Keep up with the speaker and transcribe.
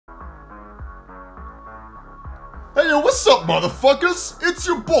Hey yo, what's up motherfuckers? It's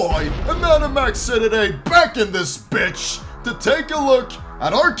your boy, Anonymax today, back in this bitch to take a look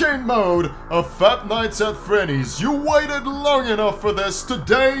at arcade mode of Fat Nights at Frenni's. You waited long enough for this.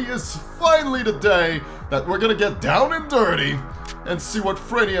 Today is finally the day that we're gonna get down and dirty and see what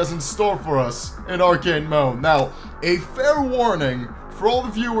Frenni has in store for us in arcade mode. Now, a fair warning for all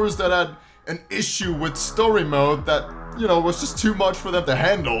the viewers that had an issue with story mode that, you know, was just too much for them to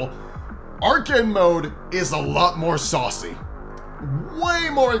handle. Arcade mode is a lot more saucy. Way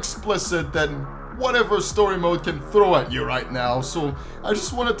more explicit than whatever story mode can throw at you right now. So I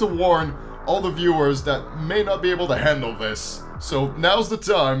just wanted to warn all the viewers that may not be able to handle this. So now's the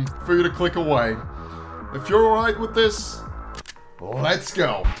time for you to click away. If you're alright with this, let's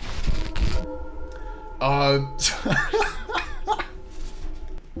go.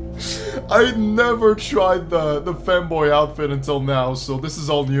 I never tried the fanboy outfit until now, so this is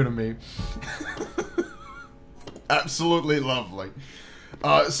all new to me. Absolutely lovely.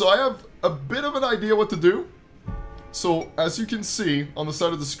 So I have a bit of an idea what to do. So as you can see on the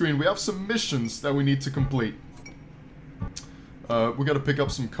side of the screen, we have some missions that we need to complete. We gotta pick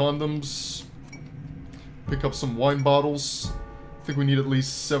up some condoms, pick up some wine bottles. I think we need at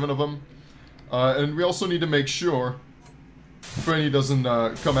least 7 of them. And we also need to make sure Frenni doesn't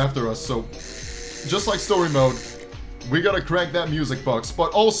come after us. So just like story mode, we gotta crank that music box.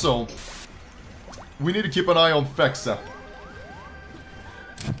 But also, we need to keep an eye on Fexa.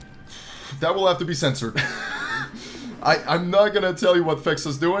 That will have to be censored. I'm not gonna tell you what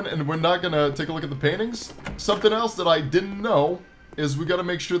Fexa's doing, and we're not gonna take a look at the paintings. Something else that I didn't know is we gotta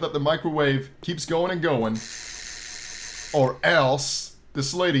make sure that the microwave keeps going and going, or else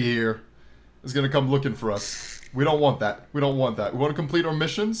this lady here is gonna come looking for us. We don't want that. We don't want that. We want to complete our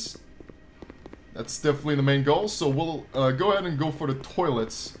missions. That's definitely the main goal. So we'll go ahead and go for the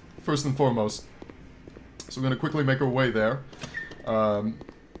toilets first and foremost. So we're going to quickly make our way there.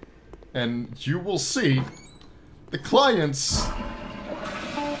 And you will see the clients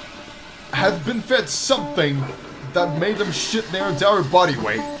have been fed something that made them shit their entire body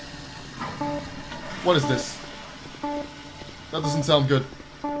weight. What is this? That doesn't sound good.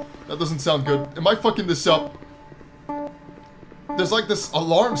 That doesn't sound good. Am I fucking this up? There's like this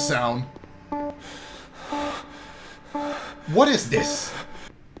alarm sound. What is this?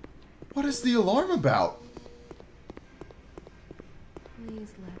 What is the alarm about?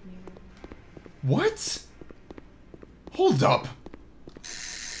 Please let me. What? Hold up.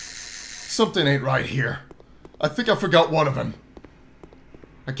 Something ain't right here. I think I forgot one of them.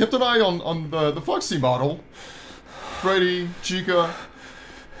 I kept an eye on the Foxy model. Freddy, Chica.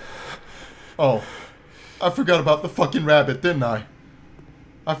 Oh. I forgot about the fucking rabbit, didn't I?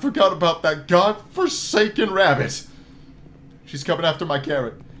 I forgot about that godforsaken rabbit. She's coming after my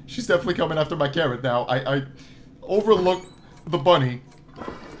carrot. She's definitely coming after my carrot now. I overlooked the bunny,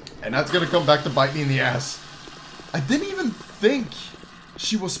 and that's gonna come back to bite me in the ass. I didn't even think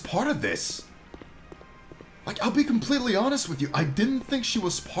she was part of this. Like, I'll be completely honest with you. I didn't think she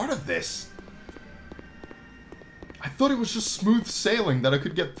was part of this. I thought it was just smooth sailing that I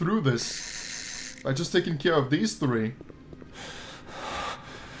could get through this by just taking care of these 3.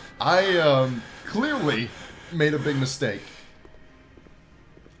 I, clearly made a big mistake.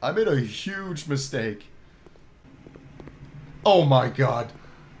 I made a huge mistake. Oh my god.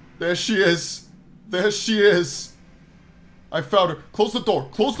 There she is. There she is. I found her. Close the door.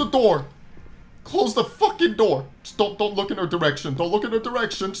 Close the door. Close the fucking door. Just don't look in her direction. Don't look in her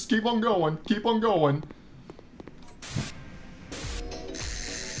direction. Just keep on going. Keep on going.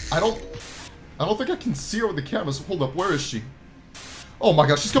 I don't think I can see her with the camera, so hold up, where is she? Oh my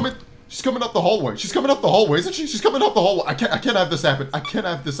god, she's coming up the hallway. She's coming up the hallway, isn't she? She's coming up the hallway. I can't have this happen. I can't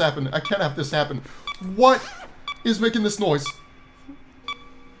have this happen. I can't have this happen. What is making this noise?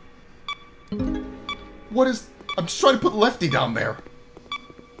 What is... I'm just trying to put Lefty down there.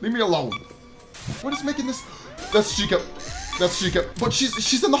 Leave me alone. What is making this... That's Chica. That's Chica. But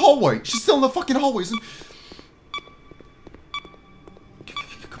she's in the hallway. She's still in the fucking hallways.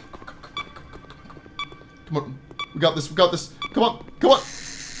 Come on, we got this, we got this. Come on, come on.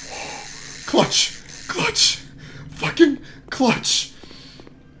 Clutch, clutch, fucking clutch.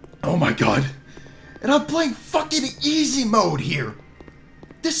 Oh my god. And I'm playing fucking easy mode here.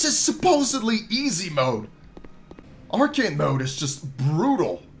 This is supposedly easy mode. Arcade mode is just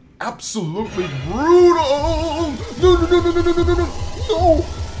brutal. Absolutely brutal. No, no, no, no, no, no, no, no, no. No.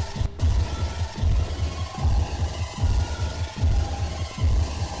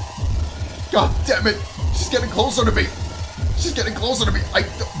 God damn it. She's getting closer to me. She's getting closer to me.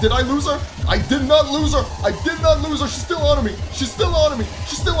 Did I lose her? I did not lose her. I did not lose her. She's still on me. She's still on me.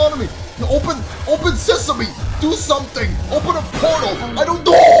 She's still on me. Open Sesame, do something! Open a portal! I don't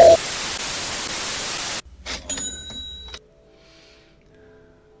know!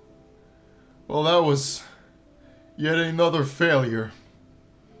 Well, that was yet another failure.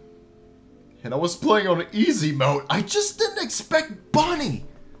 And I was playing on easy mode. I just didn't expect Bonnie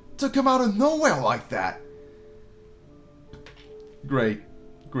to come out of nowhere like that. Great.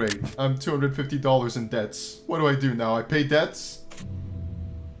 Great. I'm $250 in debts. What do I do now? I pay debts?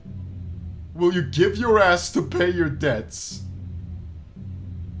 Will you give your ass to pay your debts?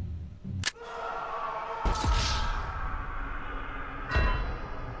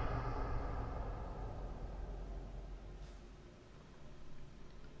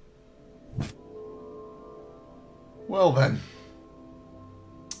 Well then.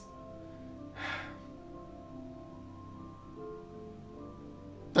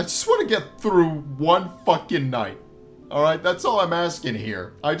 I just want to get through one fucking night. Alright, that's all I'm asking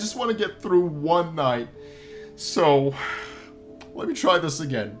here. I just want to get through one night. So, let me try this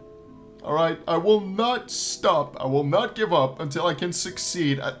again. Alright, I will not stop. I will not give up until I can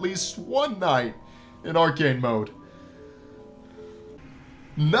succeed at least one night in arcade mode.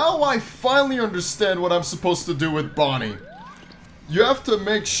 Now I finally understand what I'm supposed to do with Bonnie. You have to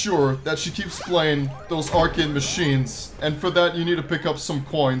make sure that she keeps playing those arcade machines, and for that you need to pick up some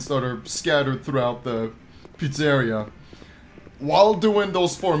coins that are scattered throughout the pizzeria. While doing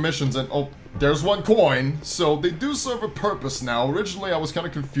those 4 missions, and oh, there's 1 coin, so they do serve a purpose now. Originally I was kind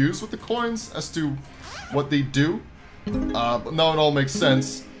of confused with the coins as to what they do, but now it all makes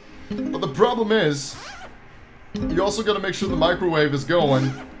sense. But the problem is, you also gotta make sure the microwave is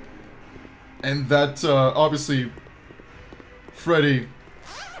going, and that obviously Freddy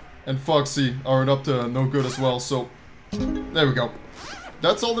and Foxy aren't up to no good as well, so there we go.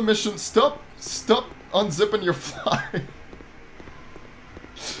 That's all the missions. Stop unzipping your fly.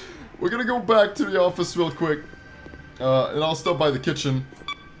 We're gonna go back to the office real quick, and I'll stop by the kitchen.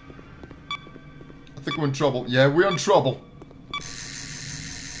 I think we're in trouble. Yeah, we're in trouble.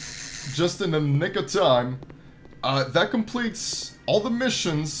 Just in the nick of time. That completes all the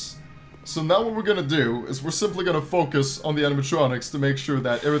missions. So now what we're gonna do is we're simply gonna focus on the animatronics to make sure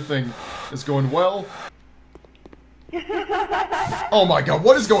that everything is going well. Oh my god,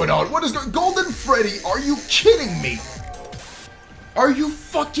 what is going on? What is going on? Golden Freddy, are you kidding me? Are you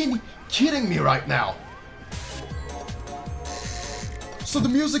fucking kidding me right now? So the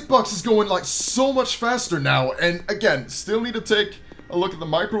music box is going like so much faster now, and again, still need to take a look at the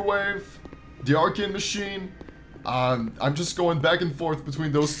microwave, the arcade machine. I'm just going back and forth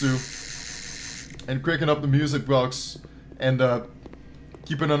between those two. And cranking up the music box, and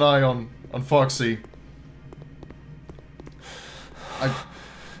keeping an eye on Foxy. I'm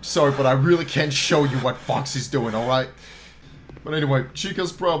sorry, but I really can't show you what Foxy's doing, alright? But anyway,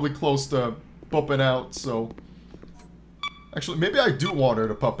 Chica's probably close to popping out, so... Actually, maybe I do want her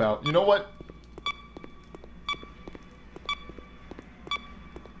to pop out. You know what?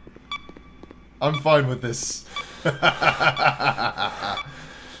 I'm fine with this.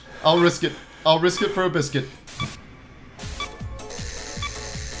 I'll risk it. I'll risk it for a biscuit.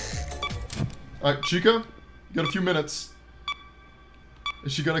 Alright, Chica, you got a few minutes.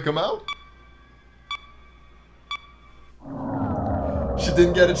 Is she gonna come out? She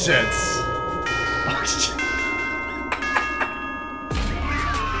didn't get a chance.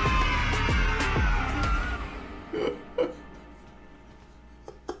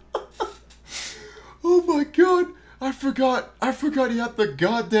 Oh my god! I forgot he had the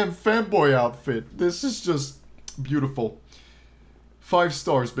goddamn fanboy outfit. This is just beautiful. 5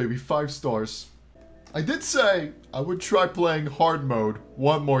 stars, baby, 5 stars. I did say I would try playing hard mode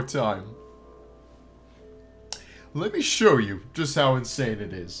one more time. Let me show you just how insane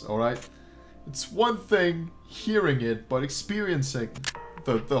it is, alright? It's one thing hearing it, but experiencing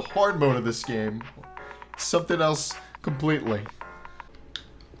the hard mode of this game, something else completely.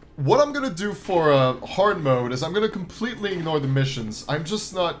 What I'm gonna do for hard mode is I'm gonna completely ignore the missions. I'm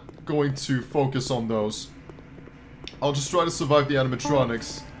just not going to focus on those. I'll just try to survive the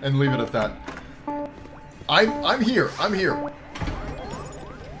animatronics and leave it at that. I'm here.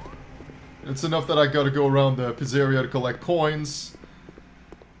 It's enough that I gotta go around the pizzeria to collect coins,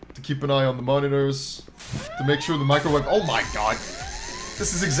 to keep an eye on the monitors, to make sure the microwave... Oh my god!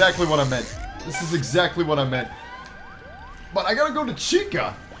 This is exactly what I meant. This is exactly what I meant. But I gotta go to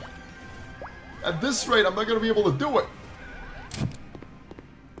Chica! At this rate, I'm not gonna be able to do it.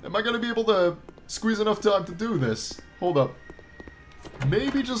 Am I gonna be able to squeeze enough time to do this? Hold up.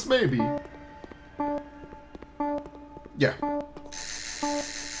 Maybe, just maybe. Yeah.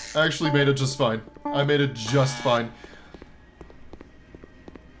 I actually made it just fine. I made it just fine.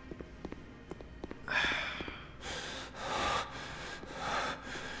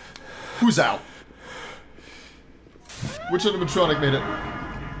 Who's out? Which animatronic made it?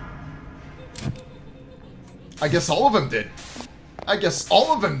 I guess all of them did. I guess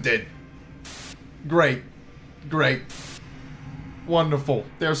all of them did. Great. Great. Wonderful.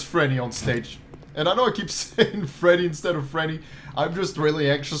 There's Frenni on stage. And I know I keep saying Freddy instead of Frenni. I'm just really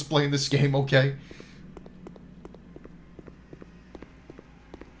anxious playing this game, okay?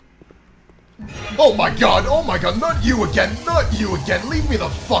 Oh my god, not you again, not you again. Leave me the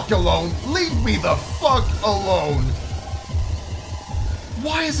fuck alone. Leave me the fuck alone.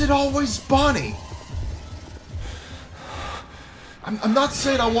 Why is it always Bonnie? I'm not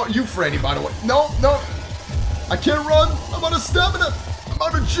saying I want you, Frenni, by the way. No, no. I can't run. I'm out of stamina. I'm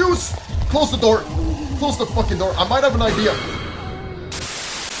out of juice. Close the door. Close the fucking door. I might have an idea.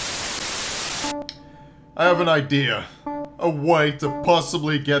 I have an idea. A way to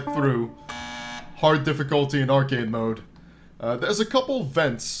possibly get through hard difficulty in arcade mode. There's a couple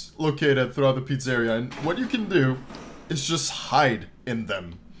vents located throughout the pizzeria, and what you can do is just hide in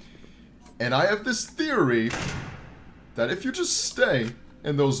them. And I have this theory that if you just stay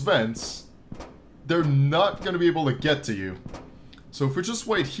in those vents, they're not going to be able to get to you. So if we just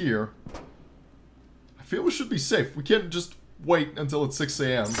wait here, I feel we should be safe. We can't just wait until it's 6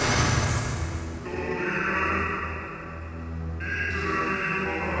 a.m.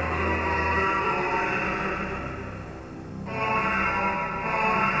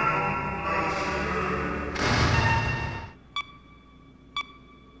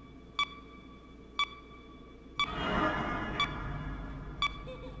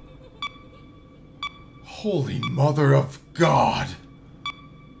 Holy mother of God.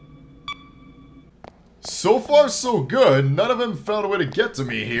 So far, so good. None of them found a way to get to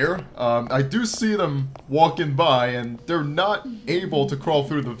me here. I do see them walking by, and they're not able to crawl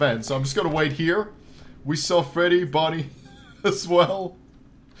through the vent, so I'm just gonna wait here. We saw Freddy, Bonnie as well.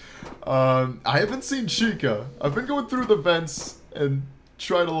 I haven't seen Chica. I've been going through the vents and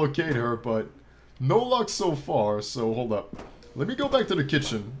trying to locate her, but no luck so far, so hold up. Let me go back to the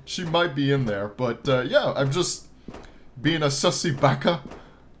kitchen. She might be in there, but yeah, I'm just being a sussy baka,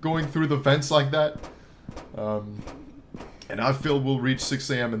 going through the vents like that. And I feel we'll reach 6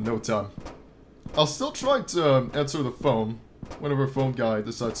 a.m. in no time. I'll still try to answer the phone whenever phone guy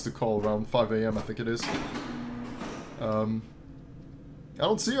decides to call around 5 a.m. I think it is. I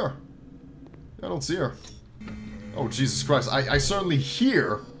don't see her. I don't see her. Oh, Jesus Christ. I certainly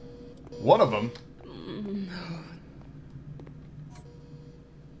hear one of them.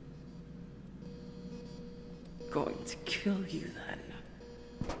 Going to kill you then.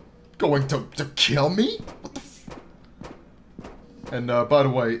 Going to kill me? What the f... And by the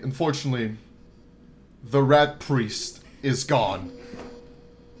way, unfortunately, the rat priest is gone.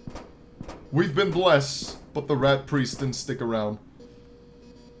 We've been blessed, but the rat priest didn't stick around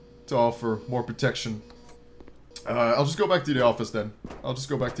to offer more protection. I'll just go back to the office then. I'll just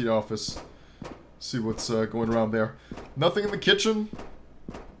go back to the office. See what's going around there. Nothing in the kitchen.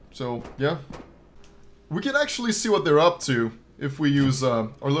 So, yeah. We can actually see what they're up to if we use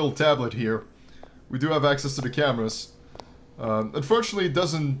our little tablet here. We do have access to the cameras. Unfortunately, it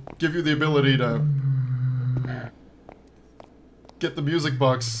doesn't give you the ability to get the music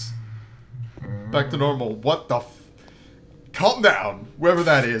box back to normal. What the f... Calm down, whoever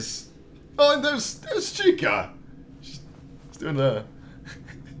that is. Oh, and there's Chica. She's doing the...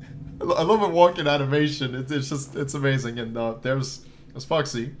 I love her walking animation. It's amazing. And there's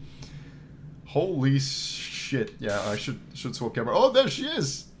Foxy. Holy shit. Yeah, I should swap camera. Oh, there she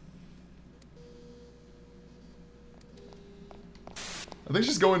is. I think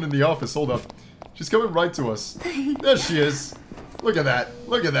she's going in the office. Hold up. She's coming right to us. There she is. Look at that.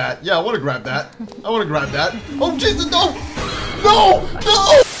 Look at that. Yeah, I want to grab that. I want to grab that. Oh, Jesus, no! No!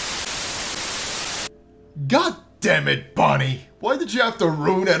 No! God damn it, Bonnie. Why did you have to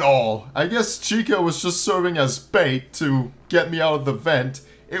ruin it all? I guess Chica was just serving as bait to get me out of the vent.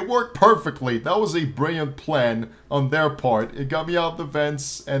 It worked perfectly. That was a brilliant plan on their part. It got me out of the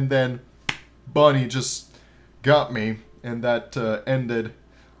vents, and then Bonnie just got me, and that ended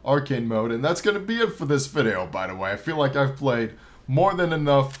arcade mode. And that's gonna be it for this video, by the way. I feel like I've played more than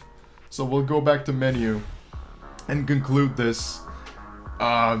enough, so we'll go back to menu and conclude this.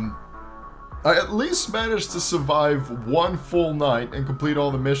 I at least managed to survive one full night and complete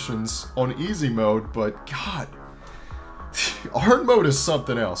all the missions on easy mode, but God, hard mode is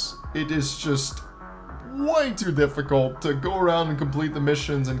something else. It is just way too difficult to go around and complete the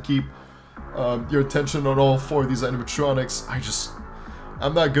missions and keep your attention on all four of these animatronics.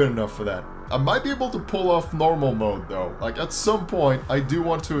 I'm not good enough for that. I might be able to pull off normal mode though. Like at some point, I do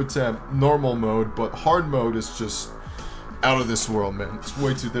want to attempt normal mode, but hard mode is just out of this world, man. It's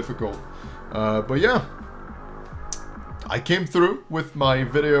way too difficult. But yeah. I came through with my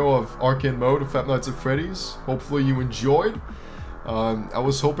video of Arcane Mode of Five Nights at Freddy's. Hopefully you enjoyed. I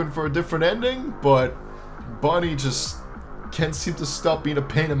was hoping for a different ending, but Bonnie just can't seem to stop being a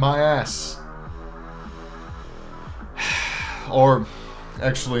pain in my ass. Or,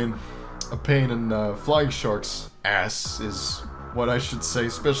 actually, a pain in Flying Shark's ass is what I should say,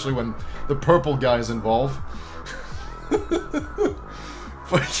 especially when the purple guy is involved.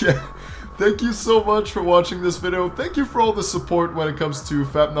 But yeah. Thank you so much for watching this video. Thank you for all the support when it comes to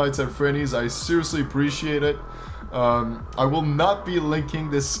Five Nights at Freddy's. I seriously appreciate it. I will not be linking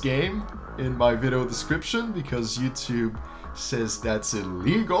this game in my video description because YouTube says that's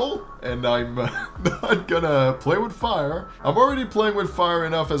illegal and I'm not gonna play with fire. I'm already playing with fire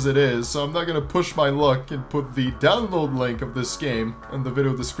enough as it is, so I'm not gonna push my luck and put the download link of this game in the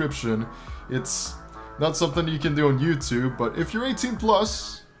video description. It's not something you can do on YouTube, but if you're 18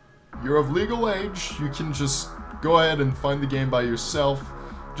 plus, you're of legal age, you can just go ahead and find the game by yourself.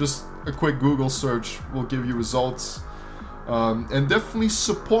 Just a quick Google search will give you results. And definitely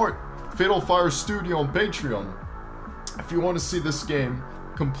support Fatal Fire Studio on Patreon. If you want to see this game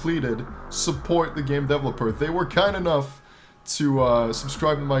completed, support the game developer. They were kind enough to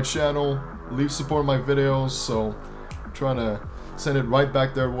subscribe to my channel, leave support on my videos, so I'm trying to send it right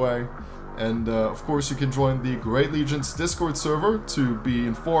back their way. And of course you can join the Great Legion's Discord server to be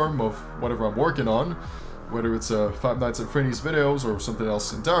informed of whatever I'm working on. Whether it's Five Nights at Freddy's videos or something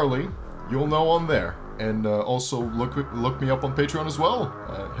else entirely, you'll know on there. And also look me up on Patreon as well.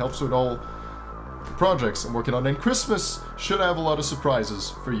 It helps with all the projects I'm working on. And Christmas should have a lot of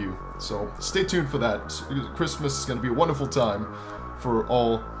surprises for you. So stay tuned for that. Christmas is going to be a wonderful time for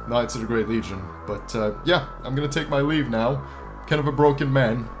all Knights of the Great Legion. But yeah, I'm going to take my leave now. Kind of a broken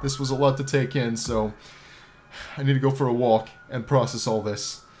man. This was a lot to take in, so I need to go for a walk and process all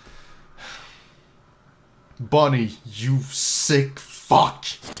this. Bonnie, you sick fuck.